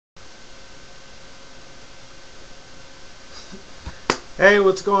Hey,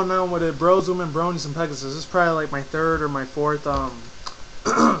 what's going on with it, bros, women, bronies, and pegasisters? This is probably like my third or my fourth,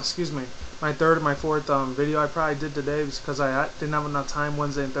 excuse me, my third or my fourth video I probably did today, because I didn't have enough time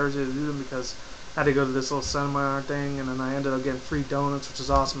Wednesday and Thursday to do them because I had to go to this little seminar thing, and then I ended up getting free donuts, which is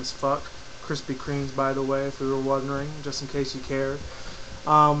awesome as fuck. Krispy Kremes, by the way, if you were wondering, just in case you cared.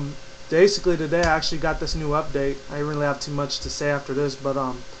 Basically today I actually got this new update. I didn't really have too much to say after this,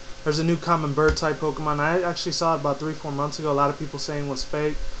 but there's a new common bird type Pokemon. I actually saw it about 3-4 months ago. A lot of people saying it was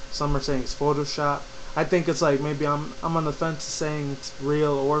fake. Some are saying it's Photoshop. I think it's like maybe I'm on the fence of saying it's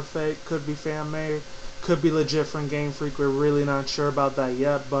real or fake. Could be fan made. Could be legit from Game Freak. We're really not sure about that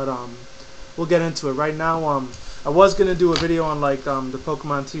yet, but we'll get into it. Right now I was gonna do a video on like the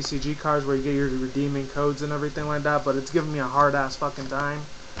Pokemon TCG cards where you get your redeeming codes and everything like that, but it's giving me a hard ass fucking time.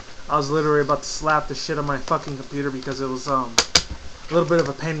 I was literally about to slap the shit on my fucking computer because it was a little bit of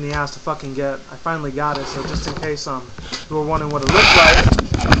a pain in the ass to fucking get. I finally got it, so just in case you were wondering what it looked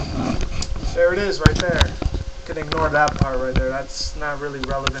like, there it is right there. You can ignore that part right there. That's not really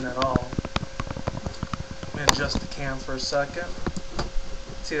relevant at all. Let me adjust the cam for a second.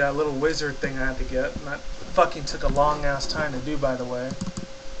 See that little wizard thing I had to get, and that fucking took a long ass time to do, by the way.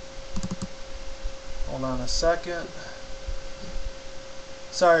 Hold on a second.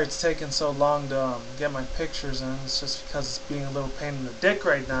 Sorry it's taking so long to get my pictures in. It's just because it's being a little pain in the dick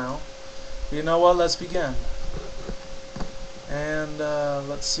right now. But you know what? Let's begin. And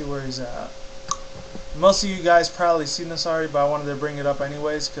let's see where he's at. Most of you guys probably seen this already, but I wanted to bring it up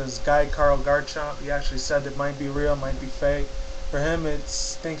anyways because Guy Carl Garchomp, he actually said it might be real, might be fake. For him,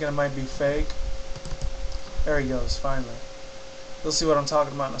 it's thinking it might be fake. There he goes, finally. You'll see what I'm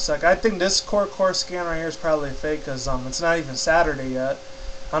talking about in a sec. I think this core scan right here is probably a fake because it's not even Saturday yet.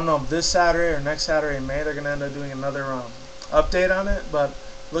 I don't know if this Saturday or next Saturday in May they're going to end up doing another update on it, but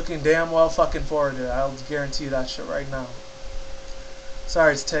looking damn well fucking forward to it. I'll guarantee you that shit right now.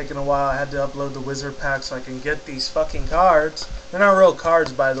 Sorry it's taking a while. I had to upload the wizard pack so I can get these fucking cards. They're not real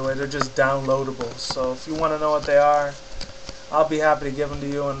cards, by the way. They're just downloadables. So if you want to know what they are, I'll be happy to give them to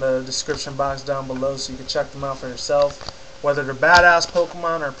you in the description box down below so you can check them out for yourself. Whether they're badass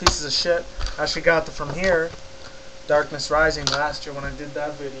Pokemon or pieces of shit. I actually got them from here. Darkness Rising last year when I did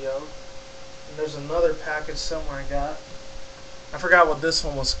that video. And there's another package somewhere I got. I forgot what this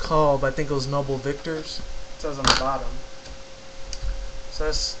one was called, but I think it was Noble Victors. It says on the bottom. So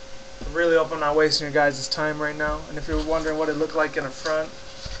that's really hope I'm not wasting your guys' time right now. And if you're wondering what it looked like in the front,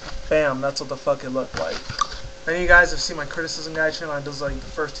 bam, that's what the fuck it looked like. Any of you guys have seen my criticism guide channel? I did like the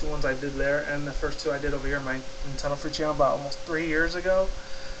first two ones I did there and the first two I did over here in my Nintendo Free channel about almost 3 years ago.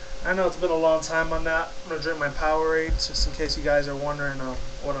 I know it's been a long time on that. I'm going to drink my Powerade just in case you guys are wondering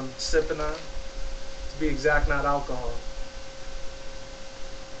what I'm sipping on. To be exact, not alcohol.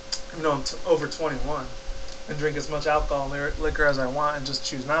 You know, I'm over 21 and drink as much alcohol and liquor as I want and just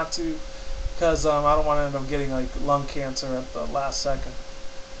choose not to because I don't want to end up getting like lung cancer at the last second.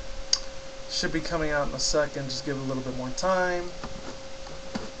 Should be coming out in a second, just give it a little bit more time.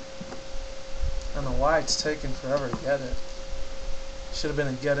 I don't know why it's taking forever to get it. Should have been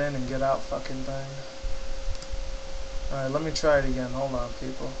a get in and get out fucking thing. Alright, let me try it again. Hold on,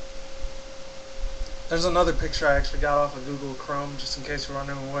 people. There's another picture I actually got off of Google Chrome, just in case you're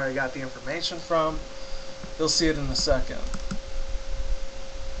wondering where I got the information from. You'll see it in a second.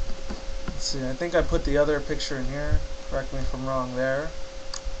 Let's see, I think I put the other picture in here. Correct me if I'm wrong there.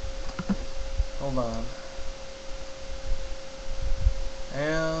 Hold on.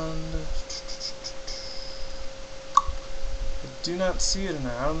 And I do not see it in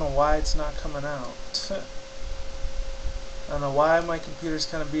there. I don't know why it's not coming out. I don't know why my computer's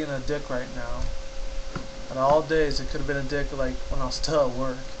kind of being a dick right now. But all days it could have been a dick like when I was still at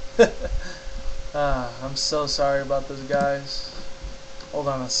work. I'm so sorry about this, guys. Hold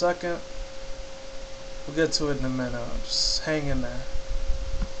on a second. We'll get to it in a minute. Just hang in there.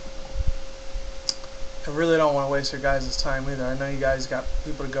 I really don't want to waste your guys' time either. I know you guys got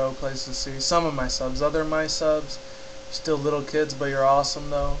people to go, places to see. Some of my subs, other of my subs, you're still little kids, but you're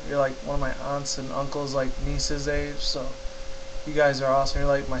awesome though. You're like one of my aunts and uncles, like niece's age, so you guys are awesome. You're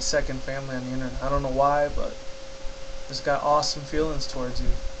like my second family on the internet. I don't know why, but just got awesome feelings towards you.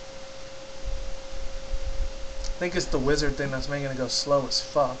 I think it's the wizard thing that's making it go slow as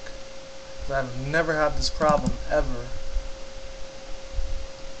fuck. I've never had this problem ever.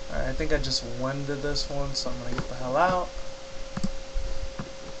 Alright, I think I just wended this one, so I'm going to get the hell out.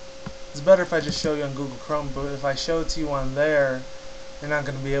 It's better if I just show you on Google Chrome, but if I show it to you on there, you're not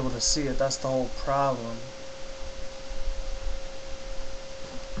going to be able to see it. That's the whole problem.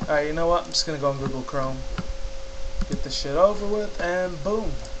 Alright, you know what? I'm just going to go on Google Chrome. Get this shit over with, and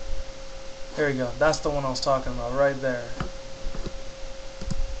boom. There you go. That's the one I was talking about, right there.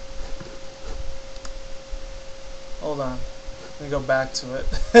 Hold on. Let me go back to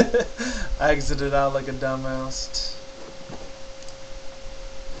it. I exited out like a dumbass.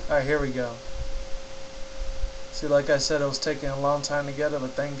 Alright, here we go. See, like I said, it was taking a long time to get it,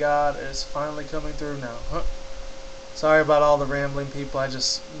 but thank God it's finally coming through now. Sorry about all the rambling, people. I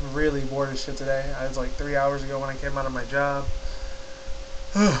just really bored as shit today. I was like 3 hours ago when I came out of my job.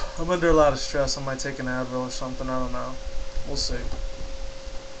 I'm under a lot of stress. I might take an Advil or something. I don't know. We'll see.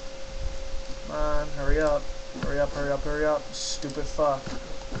 Come on, hurry up. Hurry up, hurry up, hurry up. Stupid fuck.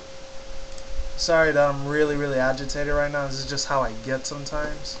 Sorry that I'm really, really agitated right now. This is just how I get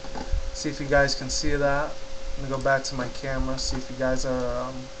sometimes. See if you guys can see that. I'm gonna go back to my camera, see if you guys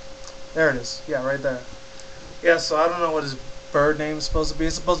are, there it is. Yeah, right there. Yeah, so I don't know what his bird name is supposed to be.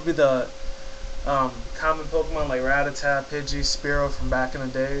 It's supposed to be the common Pokemon like Rattata, Pidgey, Spearow from back in the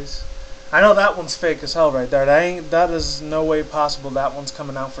days. I know that one's fake as hell right there. That is no way possible that one's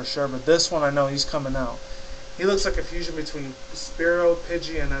coming out for sure, but this one I know he's coming out. He looks like a fusion between Spearow,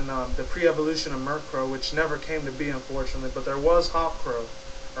 Pidgey, and then the pre-evolution of Murkrow, which never came to be, unfortunately. But there was Hawkcrow,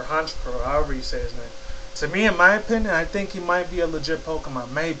 or Honchcrow, however you say his name. To me, in my opinion, I think he might be a legit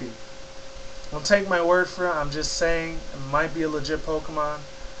Pokemon. Maybe. Don't take my word for it. I'm just saying it might be a legit Pokemon.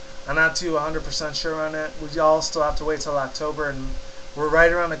 I'm not too 100% sure on it. We all still have to wait till October, and we're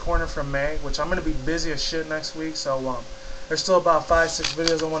right around the corner from May, which I'm going to be busy as shit next week. So there's still about 5-6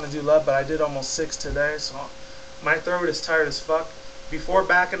 videos I want to do left, but I did almost 6 today, so my throat is tired as fuck. Before,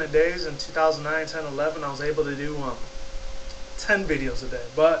 back in the days, in 2009, 10, 11, I was able to do 10 videos a day.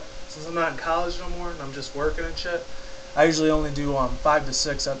 But since I'm not in college no more and I'm just working and shit, I usually only do 5 to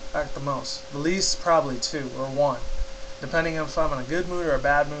 6 at the most. The least, probably 2 or 1. Depending on if I'm in a good mood or a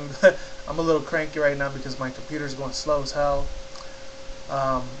bad mood. I'm a little cranky right now because my computer's going slow as hell.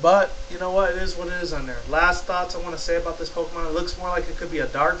 But, you know what, it is what it is on there. Last thoughts I want to say about this Pokemon. It looks more like it could be a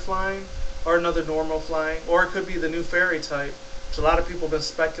dark flying or another normal flying, or it could be the new fairy type, which a lot of people have been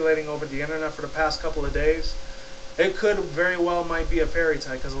speculating over the internet for the past couple of days. It could very well might be a fairy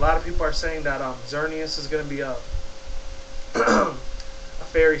type, because a lot of people are saying that Xerneas is going to be a a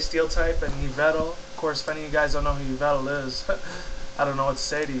fairy steel type, and Yveltal. Of course, if any of you guys don't know who Yveltal is, I don't know what to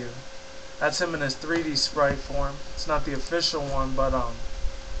say to you. That's him in his 3D sprite form. It's not the official one, but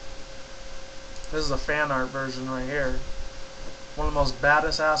this is a fan art version right here. One of the most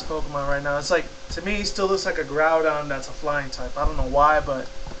baddest ass Pokemon right now. It's like, to me, he still looks like a Groudon that's a flying type. I don't know why, but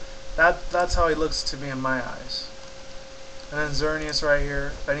that's how he looks to me in my eyes. And then Xerneas right here.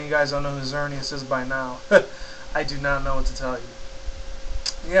 If any of you guys don't know who Xerneas is by now, I do not know what to tell you.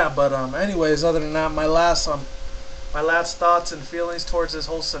 Yeah, but anyways, other than that, my last thoughts and feelings towards this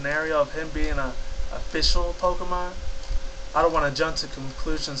whole scenario of him being a official Pokemon. I don't want to jump to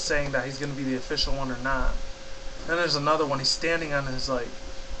conclusions saying that he's going to be the official one or not. Then there's another one. He's standing on his, like,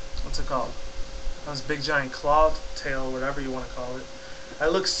 what's it called? On his big giant claw tail, whatever you want to call it.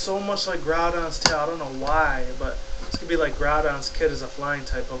 It looks so much like Groudon's tail. I don't know why, but this could be like Groudon's kid is a flying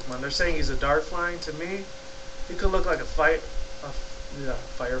type Pokemon. They're saying he's a dark flying. To me, he could look like a firefighting,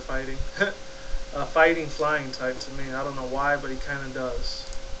 a fighting flying type to me. I don't know why, but he kind of does.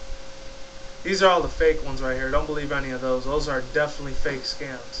 These are all the fake ones right here. Don't believe any of those. Those are definitely fake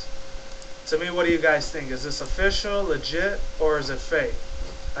scams. To me, what do you guys think? Is this official, legit, or is it fake?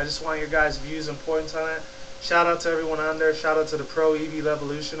 I just want your guys' views and points on it. Shout out to everyone on there. Shout out to the Pro Eevee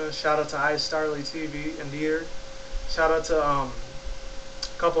Evolutionist. Shout out to iStarly TV and Deer. Shout out to a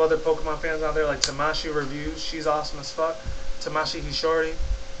couple other Pokemon fans out there like Tamashi Reviews. She's awesome as fuck. Tamashi Hishori.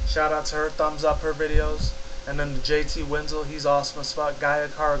 Shout out to her. Thumbs up her videos. And then the JT Winslow. He's awesome as fuck. Gaia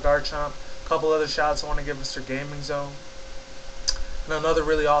Kara Garchomp. A couple other shouts I want to give Mr. Gaming Zone. And another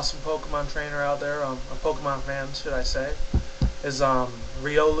really awesome Pokemon trainer out there, a Pokemon fan, should I say, is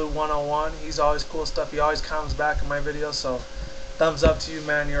Riolu101. He's always cool stuff. He always comments back in my videos, so thumbs up to you,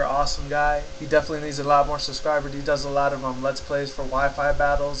 man. You're an awesome guy. He definitely needs a lot more subscribers. He does a lot of Let's Plays for Wi-Fi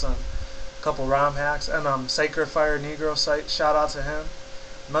battles and a couple ROM hacks. And Sacred Fire Negro site, shout out to him.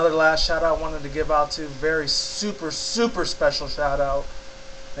 Another last shout out I wanted to give out to, very super special shout out,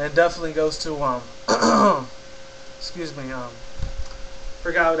 and it definitely goes to excuse me,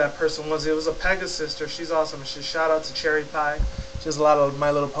 forgot who that person was. It was a Pegasister. She's awesome. Shout out to Cherry Pie. She has a lot of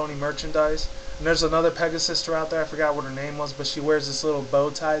My Little Pony merchandise. And there's another Pegasister out there. I forgot what her name was, but she wears this little bow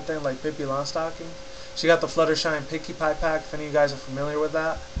tie thing like Pippi Longstocking. She got the Fluttershy Picky Pie pack, if any of you guys are familiar with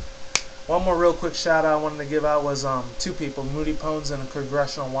that. One more real quick shout out I wanted to give out was 2 people, Moody Pones and a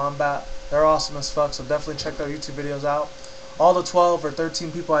Congressional Wombat. They're awesome as fuck, so definitely check their YouTube videos out. All the 12 or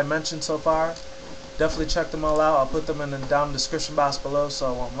 13 people I mentioned so far, definitely check them all out. I'll put them in the down description box below.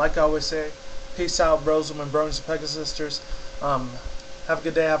 So like I always say, peace out, bros, bronies, and pegasisters. Have a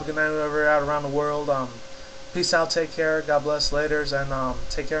good day, have a good night, wherever you're at around the world. peace out, take care, God bless, laters, and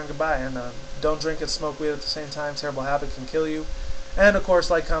take care and goodbye. And don't drink and smoke weed at the same time. Terrible habit can kill you. And of course,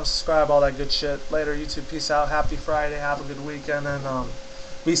 like, comment, subscribe, all that good shit. Later, YouTube. Peace out. Happy Friday. Have a good weekend, and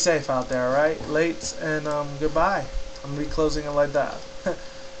be safe out there. All right, late and goodbye. I'm gonna be closing it like that.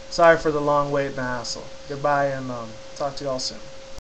 Sorry for the long wait and the hassle. Goodbye, and talk to y'all soon.